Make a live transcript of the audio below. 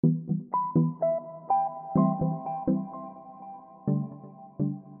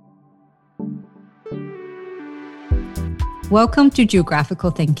Welcome to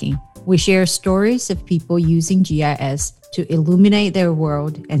Geographical Thinking. We share stories of people using GIS to illuminate their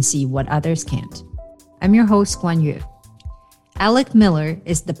world and see what others can't. I'm your host, Guan Yu. Alec Miller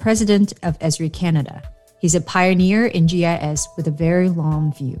is the president of Esri Canada. He's a pioneer in GIS with a very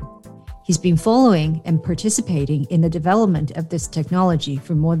long view. He's been following and participating in the development of this technology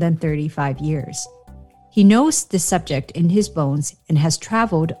for more than 35 years. He knows this subject in his bones and has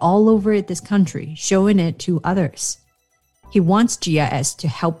traveled all over this country, showing it to others. He wants GIS to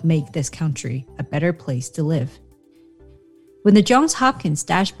help make this country a better place to live. When the Johns Hopkins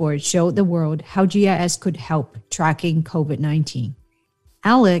dashboard showed the world how GIS could help tracking COVID-19,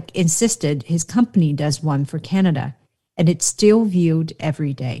 Alec insisted his company does one for Canada, and it's still viewed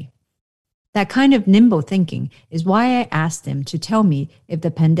every day. That kind of nimble thinking is why I asked him to tell me if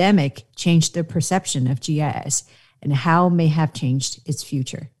the pandemic changed the perception of GIS and how it may have changed its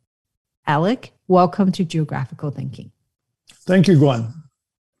future. Alec, welcome to Geographical Thinking. Thank you, Gwen.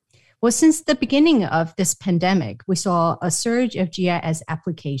 Well, since the beginning of this pandemic, we saw a surge of GIS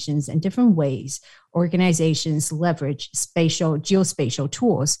applications and different ways organizations leverage geospatial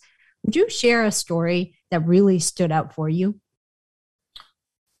tools. Would you share a story that really stood out for you?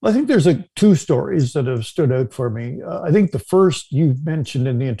 I think there's two stories that have stood out for me. I think the first you mentioned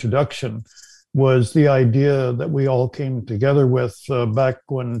in the introduction was the idea that we all came together with back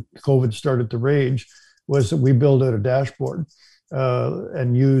when COVID started to rage, was that we build out a dashboard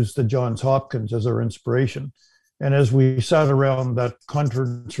and use the Johns Hopkins as our inspiration. And as we sat around that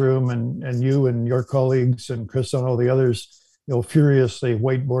conference room and you and your colleagues and Chris and all the others, furiously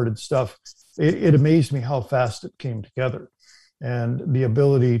whiteboarded stuff, it amazed me how fast it came together. And the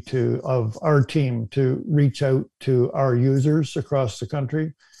ability of our team to reach out to our users across the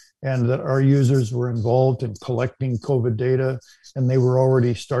country, and that our users were involved in collecting COVID data, and they were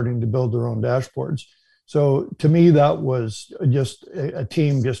already starting to build their own dashboards. So to me, that was just a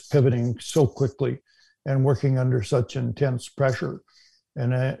team just pivoting so quickly and working under such intense pressure.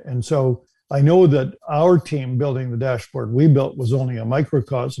 And so I know that our team building the dashboard we built was only a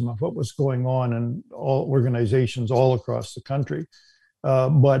microcosm of what was going on in all organizations all across the country.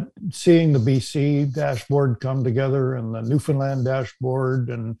 But seeing the BC dashboard come together and the Newfoundland dashboard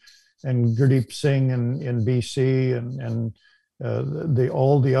and Gurdeep Singh in BC and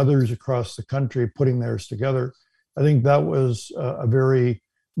all the others across the country putting theirs together, I think that was a very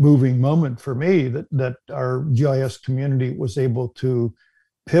moving moment for me that our GIS community was able to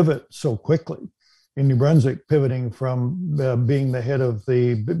pivot so quickly. In New Brunswick, pivoting from being the head of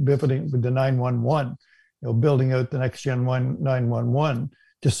the 911, building out the next gen 911,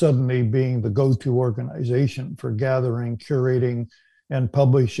 to suddenly being the go-to organization for gathering, curating, and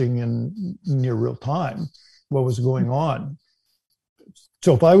publishing in near real time what was going on.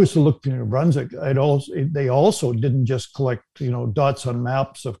 So if I was to look to New Brunswick, they also didn't just collect, dots on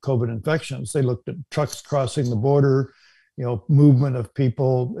maps of COVID infections. They looked at trucks crossing the border, movement of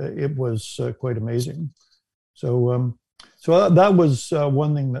people. It was quite amazing. So that was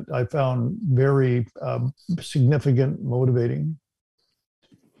one thing that I found very significant, motivating.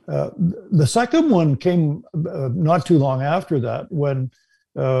 The second one came not too long after that, when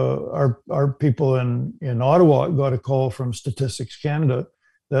our people in Ottawa got a call from Statistics Canada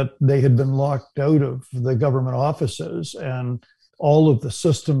that they had been locked out of the government offices, and all of the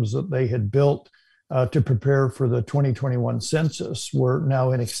systems that they had built to prepare for the 2021 census were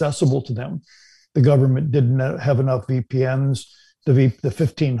now inaccessible to them. The government didn't have enough VPNs. The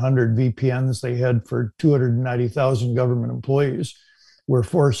 1,500 VPNs they had for 290,000 government employees were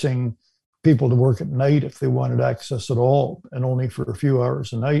forcing people to work at night if they wanted access at all, and only for a few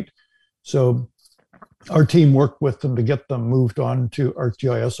hours a night. So our team worked with them to get them moved on to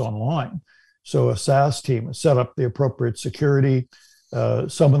ArcGIS Online. So a SaaS team set up the appropriate security.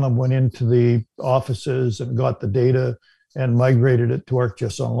 Some of them went into the offices and got the data and migrated it to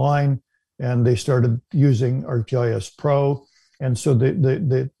ArcGIS Online, and they started using ArcGIS Pro. And so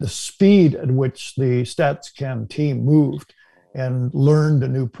the speed at which the StatsCan team moved and learned a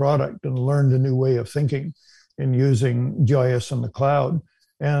new product and learned a new way of thinking in using GIS in the cloud.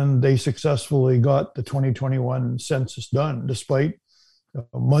 And they successfully got the 2021 census done despite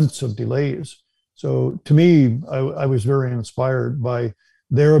months of delays. So to me, I was very inspired by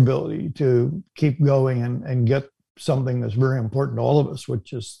their ability to keep going and get something that's very important to all of us,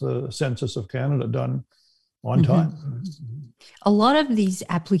 which is the Census of Canada done on time. Mm-hmm. A lot of these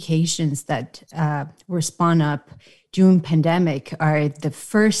applications that were spun up during pandemic are the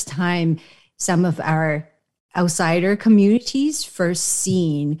first time some of our outsider communities first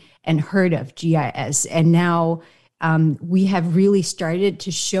seen and heard of GIS. And now we have really started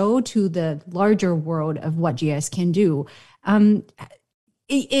to show to the larger world of what GIS can do. Um,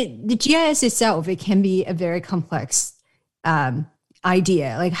 the GIS itself, it can be a very complex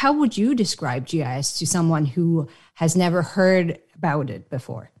idea. Like, how would you describe GIS to someone who has never heard about it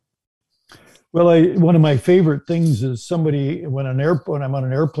before? Well, one of my favorite things is somebody when I'm on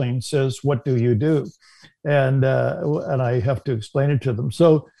an airplane says, "What do you do?" And I have to explain it to them.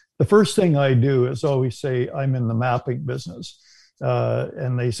 So the first thing I do is always say, "I'm in the mapping business,"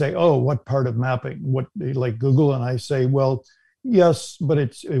 and they say, "Oh, what part of mapping? What like Google?" And I say, "Well, yes, but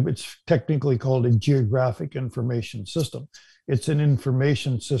it's technically called a geographic information system. It's an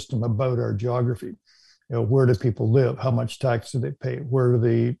information system about our geography. You know, where do people live? How much tax do they pay? Where do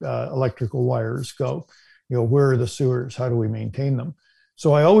the electrical wires go? You know, where are the sewers? How do we maintain them?"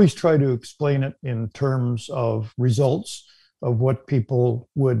 So I always try to explain it in terms of results of what people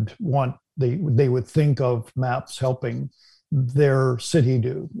would want. They would think of maps helping their city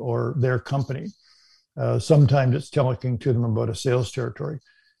do or their company. Sometimes it's talking to them about a sales territory.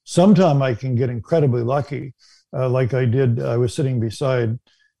 Sometimes I can get incredibly lucky, like I did. I was sitting beside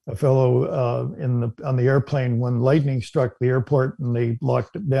a fellow on the airplane when lightning struck the airport and they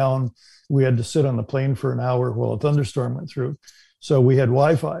locked it down. We had to sit on the plane for an hour while a thunderstorm went through. So we had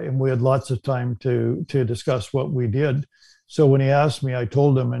Wi-Fi and we had lots of time to discuss what we did. So when he asked me, I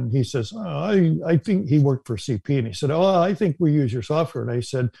told him, and he says, I think he worked for CP, and he said, "Oh, I think we use your software." And I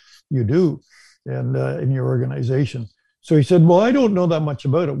said, "You do, and in your organization." So he said, "Well, I don't know that much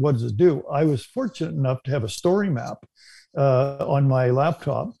about it. What does it do?" I was fortunate enough to have a story map on my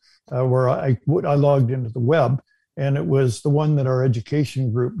laptop where I logged into the web, and it was the one that our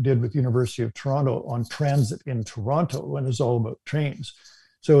education group did with University of Toronto on transit in Toronto, and it's all about trains.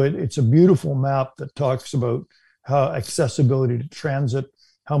 So it's a beautiful map that talks about how accessibility to transit,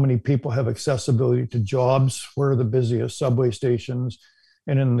 how many people have accessibility to jobs, where are the busiest subway stations.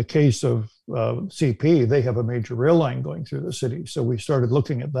 And in the case of CP, they have a major rail line going through the city. So we started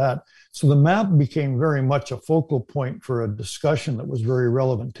looking at that. So the map became very much a focal point for a discussion that was very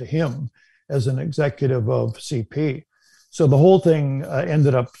relevant to him as an executive of CP. So the whole thing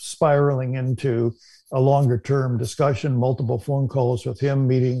ended up spiraling into a longer term discussion, multiple phone calls with him,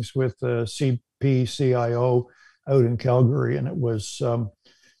 meetings with the CP CIO out in Calgary. And it was,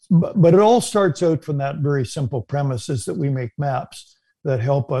 but it all starts out from that very simple premise is that we make maps that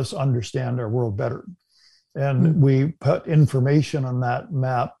help us understand our world better. And we put information on that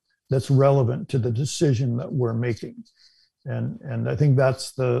map that's relevant to the decision that we're making. And I think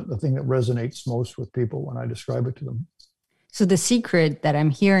that's the thing that resonates most with people when I describe it to them. So the secret that I'm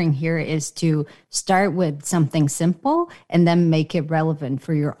hearing here is to start with something simple and then make it relevant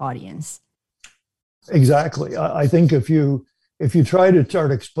for your audience. Exactly. I think if you try to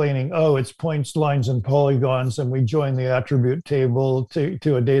start explaining, oh, it's points, lines, and polygons, and we join the attribute table to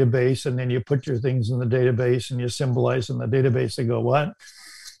a database, and then you put your things in the database and you symbolize in the database, they go, what?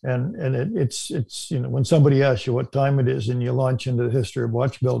 And it's when somebody asks you what time it is and you launch into the history of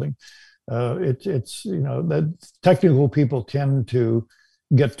watch building, it's that technical people tend to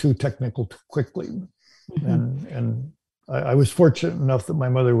get too technical too quickly. Mm-hmm. And I was fortunate enough that my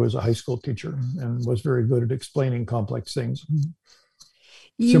mother was a high school teacher and was very good at explaining complex things.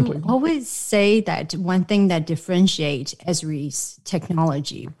 You simply. always say that one thing that differentiates Esri's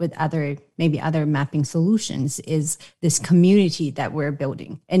technology with maybe other mapping solutions is this community that we're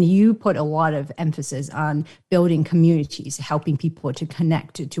building. And you put a lot of emphasis on building communities, helping people to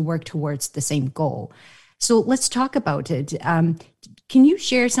connect, to work towards the same goal. So let's talk about it. Can you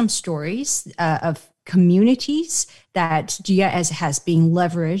share some stories of communities that GIS has been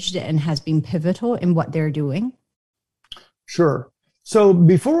leveraged and has been pivotal in what they're doing? Sure. So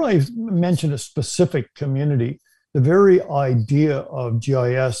before I mention a specific community, the very idea of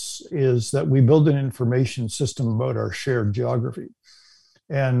GIS is that we build an information system about our shared geography.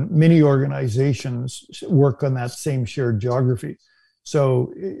 And many organizations work on that same shared geography.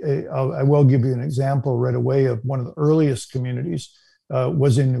 So I will give you an example right away of one of the earliest communities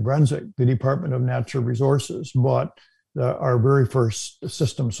was in New Brunswick. The Department of Natural Resources bought our very first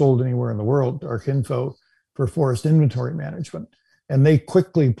system sold anywhere in the world, ArcInfo, for forest inventory management. And they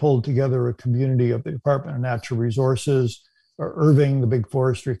quickly pulled together a community of the Department of Natural Resources, Irving, the big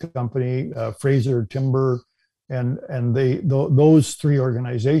forestry company, Fraser Timber, and those three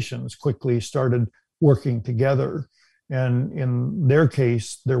organizations quickly started working together. And in their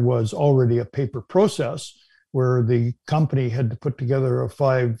case, there was already a paper process where the company had to put together a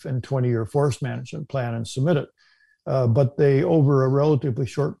 5 and 20-year forest management plan and submit it. But they, over a relatively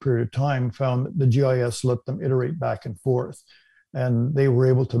short period of time, found that the GIS let them iterate back and forth. And they were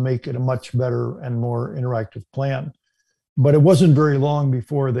able to make it a much better and more interactive plan. But it wasn't very long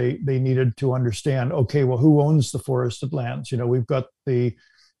before they needed to understand, okay, well, who owns the forested lands? We've got the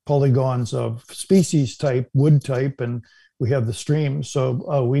polygons of species type, wood type, and we have the streams.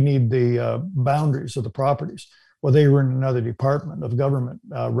 So we need the boundaries of the properties. Well, they were in another department of government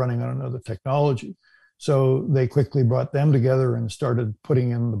running on another technology. So they quickly brought them together and started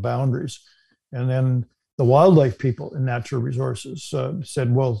putting in the boundaries. And then the wildlife people in natural resources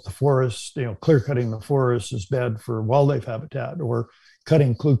said, well, the forest, clear cutting the forest is bad for wildlife habitat, or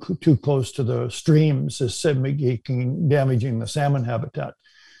cutting too close to the streams is damaging the salmon habitat.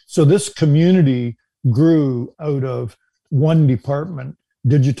 So this community grew out of one department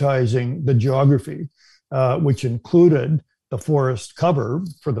digitizing the geography, which included the forest cover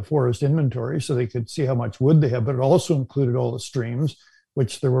for the forest inventory so they could see how much wood they have, but it also included all the streams,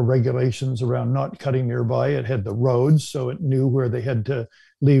 which there were regulations around not cutting nearby. It had the roads, so it knew where they had to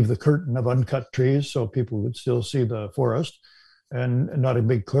leave the curtain of uncut trees so people would still see the forest, and not a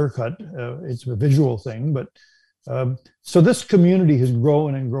big clear cut. It's a visual thing, but so this community has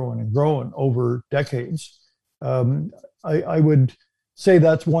grown and grown and grown over decades. I would say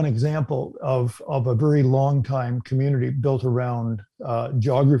that's one example of a very long time community built around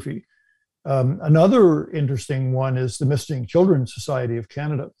geography. Another interesting one is the Missing Children Society of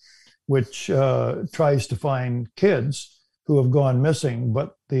Canada, which tries to find kids who have gone missing,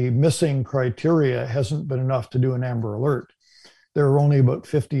 but the missing criteria hasn't been enough to do an Amber Alert. There were only about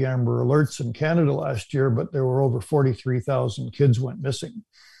 50 Amber Alerts in Canada last year, but there were over 43,000 kids went missing.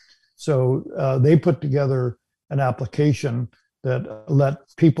 So they put together an application that let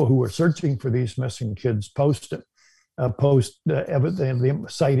people who were searching for these missing kids post it. The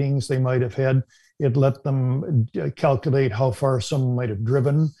sightings they might have had. It let them calculate how far someone might have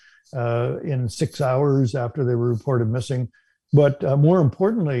driven in 6 hours after they were reported missing. But more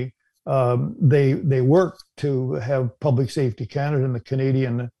importantly, they worked to have Public Safety Canada and the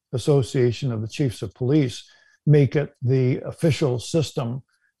Canadian Association of the Chiefs of Police make it the official system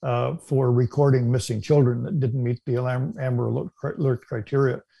for recording missing children that didn't meet the Amber Alert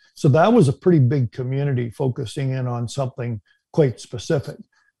criteria. So that was a pretty big community focusing in on something quite specific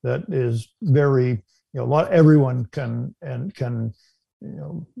that is very, everyone can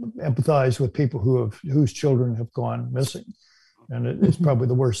empathize with people whose children have gone missing. And it's probably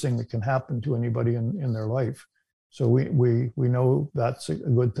the worst thing that can happen to anybody in their life. So we know that's a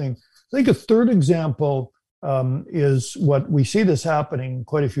good thing. I think a third example is what we see this happening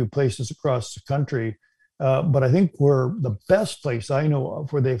quite a few places across the country. But I think where the best place I know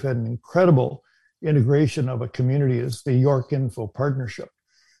of where they've had an incredible integration of a community is the York Info Partnership.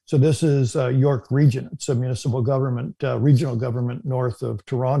 So this is York Region. It's a municipal government, regional government north of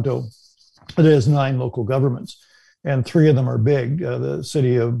Toronto. It has 9 local governments, and 3 of them are big, the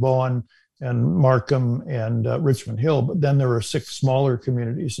city of Vaughan and Markham and Richmond Hill. But then there are 6 smaller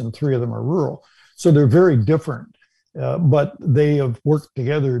communities, and 3 of them are rural. So they're very different, but they have worked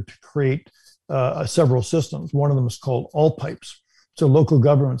together to create several systems. One of them is called All Pipes. So local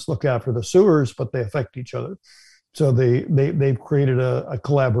governments look after the sewers, but they affect each other. So they've created a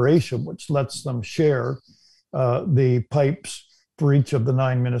collaboration which lets them share the pipes for each of the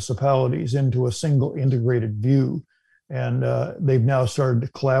 9 municipalities into a single integrated view. And they've now started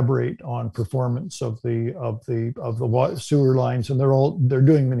to collaborate on performance of the water, sewer lines, and they're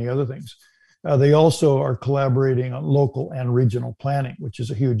doing many other things. They also are collaborating on local and regional planning, which is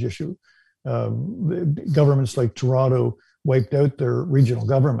a huge issue. Governments like Toronto wiped out their regional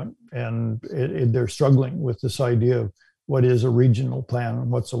government, and they're struggling with this idea of what is a regional plan and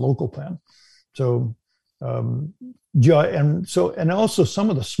what's a local plan. So, and also some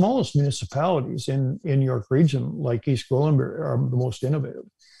of the smallest municipalities in York Region, like East Gwillimbury, are the most innovative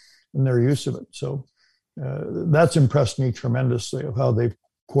in their use of it. So that's impressed me tremendously of how they've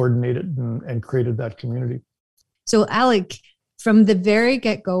coordinated and created that community. So, Alec, from the very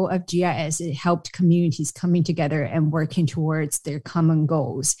get-go of GIS, it helped communities coming together and working towards their common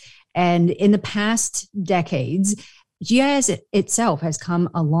goals. And in the past decades, GIS itself has come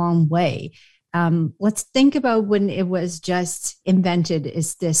a long way. Let's think about when it was just invented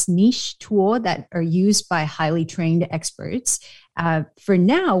as this niche tool that are used by highly trained experts. For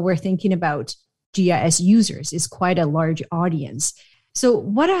now, we're thinking about GIS users is quite a large audience. So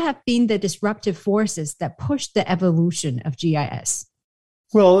what have been the disruptive forces that pushed the evolution of GIS?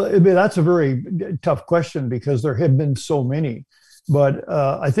 Well, that's a very tough question because there have been so many. But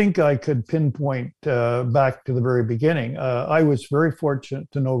I think I could pinpoint back to the very beginning. I was very fortunate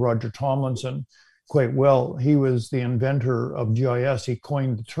to know Roger Tomlinson quite well. He was the inventor of GIS. He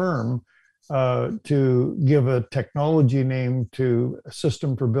coined the term to give a technology name to a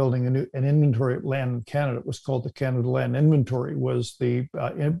system for building an inventory of land in Canada. It was called the Canada Land Inventory, was the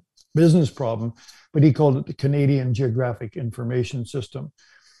business problem, but he called it the Canadian Geographic Information System.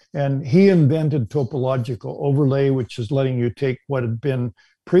 And he invented topological overlay, which is letting you take what had been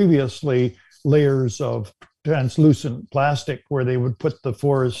previously layers of translucent plastic, where they would put the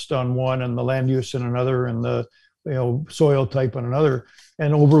forest on one and the land use in another and the soil type on another,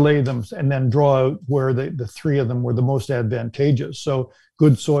 and overlay them and then draw out where the three of them were the most advantageous. So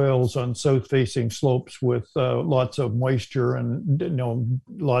good soils on south-facing slopes with lots of moisture and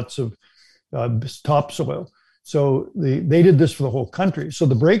lots of topsoil. So they did this for the whole country. So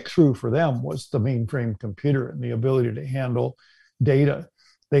the breakthrough for them was the mainframe computer and the ability to handle data.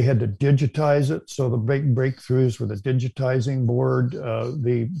 They had to digitize it. So the big breakthroughs were the digitizing board,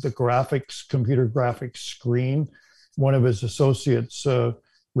 the graphics, computer graphics screen. One of his associates,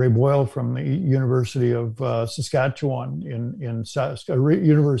 Ray Boyle from the University of Saskatchewan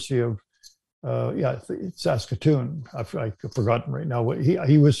University of Saskatoon. I've forgotten right now.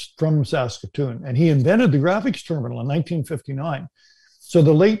 He was from Saskatoon, and he invented the graphics terminal in 1959. So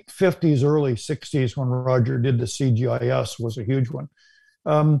the late 50s, early 60s, when Roger did the CGIS, was a huge one.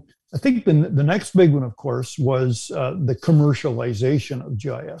 I think the next big one, of course, was the commercialization of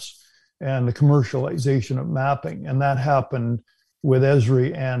GIS and the commercialization of mapping. And that happened with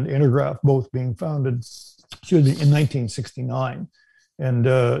Esri and Intergraph both being founded in 1969.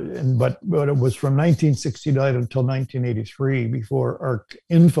 But it was from 1969 until 1983 before Arc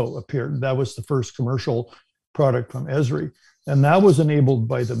Info appeared. That was the first commercial product from Esri. And that was enabled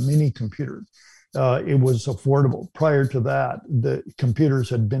by the mini computer. It was affordable. Prior to that, the computers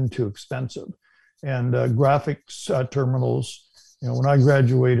had been too expensive. And graphics terminals, when I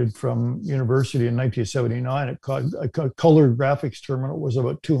graduated from university in 1979, a color graphics terminal was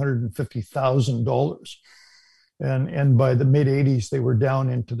about $250,000. And by the mid 80s, they were down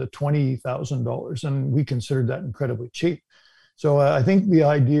into the $20,000. And we considered that incredibly cheap. So I think the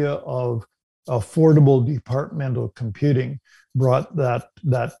idea of affordable departmental computing brought that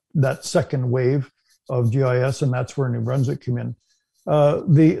second wave of GIS, and that's where New Brunswick came in.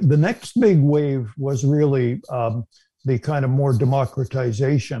 The next big wave was really the kind of more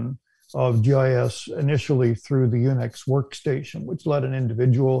democratization of GIS, initially through the Unix workstation, which let an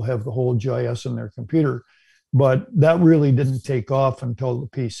individual have the whole GIS in their computer. But that really didn't take off until the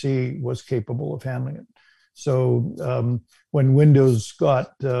PC was capable of handling it. So when Windows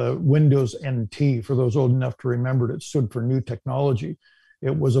got Windows NT, for those old enough to remember it stood for New Technology.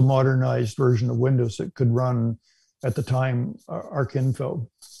 It was a modernized version of Windows that could run, at the time, Arc Info.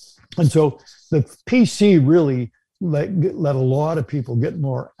 And so the PC really let a lot of people get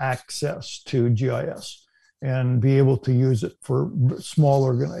more access to GIS and be able to use it for small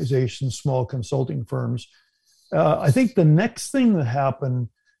organizations, small consulting firms. I think the next thing that happened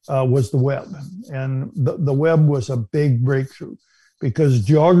was the web. And the web was a big breakthrough because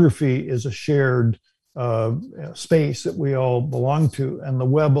geography is a shared space that we all belong to. And the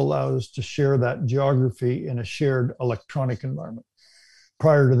web allows us to share that geography in a shared electronic environment.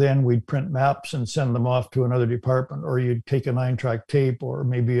 Prior to then, we'd print maps and send them off to another department, or you'd take a 9-track tape or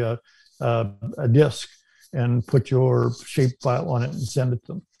maybe a disk and put your shape file on it and send it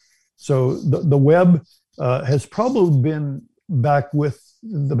to them. So the web has probably been, back with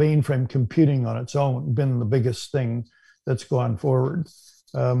the mainframe computing on its own, been the biggest thing that's gone forward.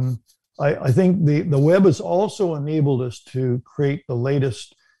 I think the web has also enabled us to create the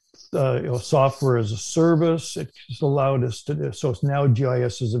latest software as a service. It's allowed us to, so now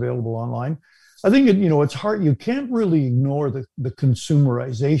GIS is available online. I think it's hard. You can't really ignore the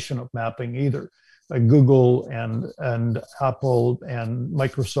consumerization of mapping either. Like Google and Apple and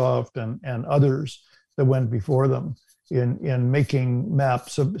Microsoft and others that went before them in making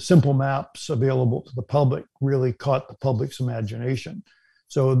simple maps available to the public, really caught the public's imagination.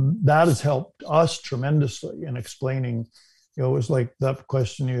 So that has helped us tremendously in explaining. It was like that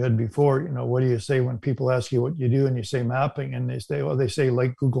question you had before, what do you say when people ask you what you do and you say mapping, and they say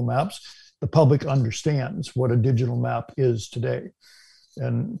like Google Maps. The public understands what a digital map is today.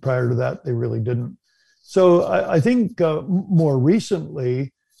 And prior to that, they really didn't. So I think more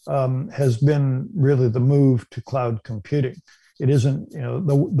recently has been really the move to cloud computing. It isn't,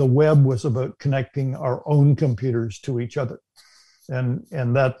 the web was about connecting our own computers to each other.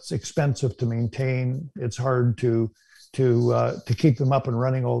 And that's expensive to maintain. It's hard to keep them up and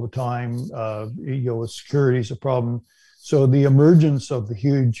running all the time. Security is a problem. So the emergence of the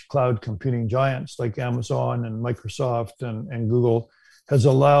huge cloud computing giants like Amazon and Microsoft and Google has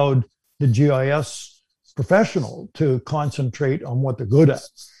allowed the GIS professional to concentrate on what they're good at,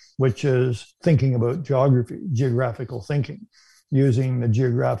 which is thinking about geography, geographical thinking, using the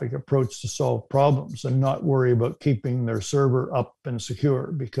geographic approach to solve problems and not worry about keeping their server up and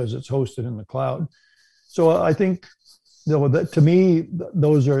secure because it's hosted in the cloud. So I think, that to me,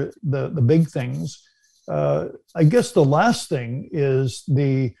 those are the big things. I guess the last thing is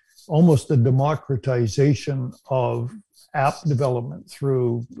almost the democratization of app development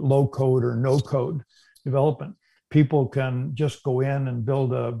through low code or no code development. People can just go in and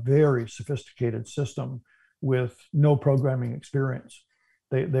build a very sophisticated system with no programming experience.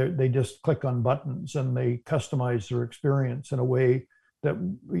 They just click on buttons and they customize their experience in a way that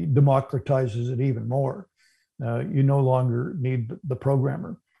democratizes it even more. You no longer need the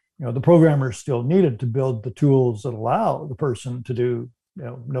programmer. The programmer is still needed to build the tools that allow the person to do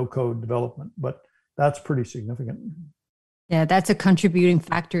no code development, but that's pretty significant. Yeah, that's a contributing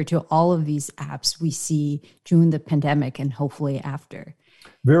factor to all of these apps we see during the pandemic and hopefully after.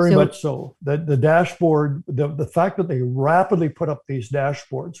 Very much so. The dashboard, the fact that they rapidly put up these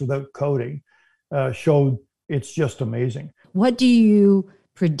dashboards without coding showed it's just amazing. What do you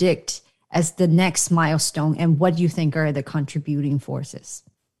predict as the next milestone, and what do you think are the contributing forces?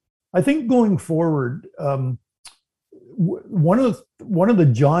 I think going forward, one of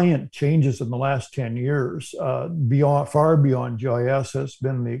the giant changes in the last 10 years, far beyond GIS, has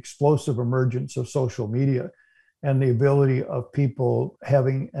been the explosive emergence of social media and the ability of people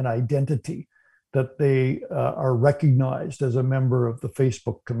having an identity, that they are recognized as a member of the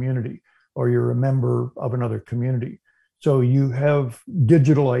Facebook community or you're a member of another community. So you have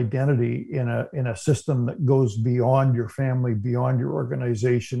digital identity in a system that goes beyond your family, beyond your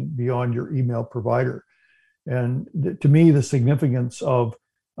organization, beyond your email provider. And to me, the significance of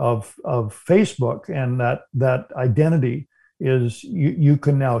Facebook and that identity is you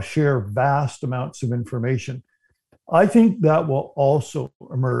can now share vast amounts of information. I think that will also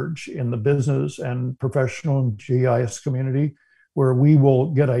emerge in the business and professional and GIS community, where we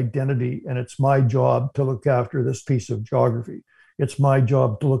will get identity, and it's my job to look after this piece of geography. It's my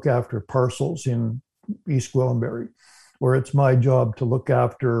job to look after parcels in East Gwillimbury, or it's my job to look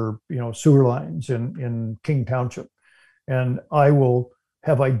after sewer lines in King Township. And I will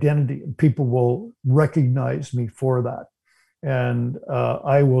have identity, and people will recognize me for that. And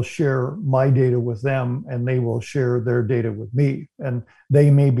I will share my data with them, and they will share their data with me. And they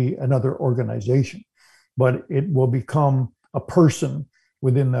may be another organization, but it will become a person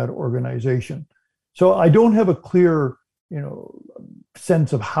within that organization. So I don't have a clear,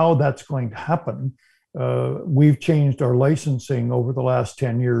 sense of how that's going to happen. We've changed our licensing over the last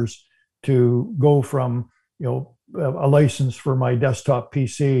 10 years to go from, a license for my desktop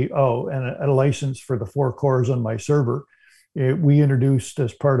PC, and a license for the 4 cores on my server. We introduced,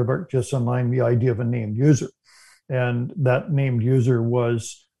 as part of ArcGIS Online, the idea of a named user. And that named user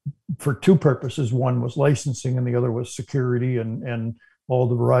was for 2 purposes. One was licensing, and the other was security and all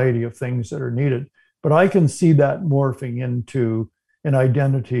the variety of things that are needed. But I can see that morphing into an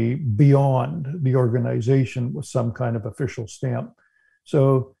identity beyond the organization with some kind of official stamp.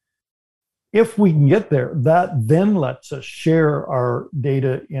 So if we can get there, that then lets us share our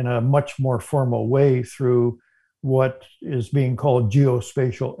data in a much more formal way through what is being called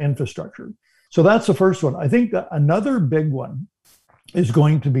geospatial infrastructure. So that's the first one. I think that another big one is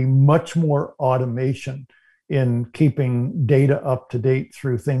going to be much more automation in keeping data up to date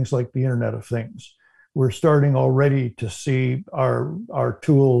through things like the Internet of Things. We're starting already to see our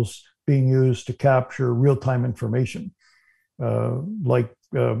tools being used to capture real-time information, like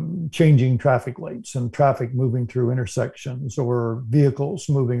changing traffic lights and traffic moving through intersections, or vehicles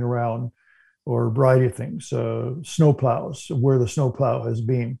moving around, or a variety of things, snowplows, where the snowplow has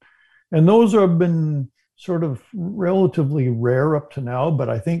been. And those have been sort of relatively rare up to now, but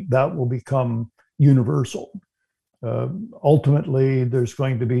I think that will become universal. Ultimately, there's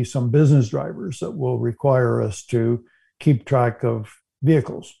going to be some business drivers that will require us to keep track of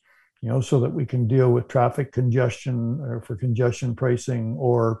vehicles, so that we can deal with traffic congestion, or for congestion pricing,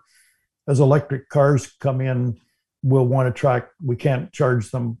 or as electric cars come in, we'll want to track, we can't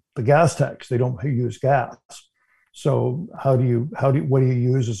charge them the gas tax. They don't use gas. So what do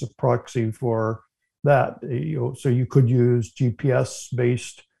you use as a proxy for that? So you could use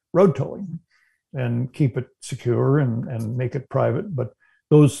GPS-based road tolling and keep it secure and make it private. But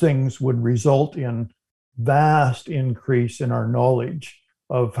those things would result in vast increase in our knowledge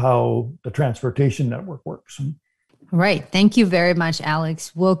of how the transportation network works. Right. Thank you very much,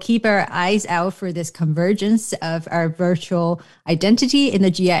 Alex. We'll keep our eyes out for this convergence of our virtual identity in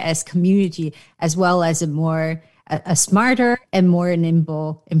the GIS community, as well as a smarter and more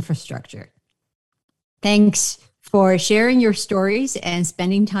nimble infrastructure. Thanks for sharing your stories and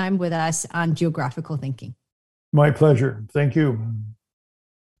spending time with us on Geographical Thinking. My pleasure. Thank you.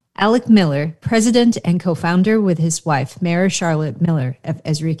 Alec Miller, president and co-founder with his wife, Mary Charlotte Miller of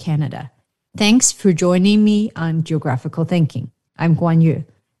Esri Canada. Thanks for joining me on Geographical Thinking. I'm Guan Yu.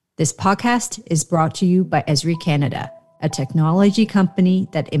 This podcast is brought to you by Esri Canada, a technology company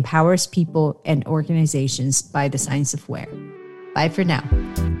that empowers people and organizations by the science of where. Bye for now.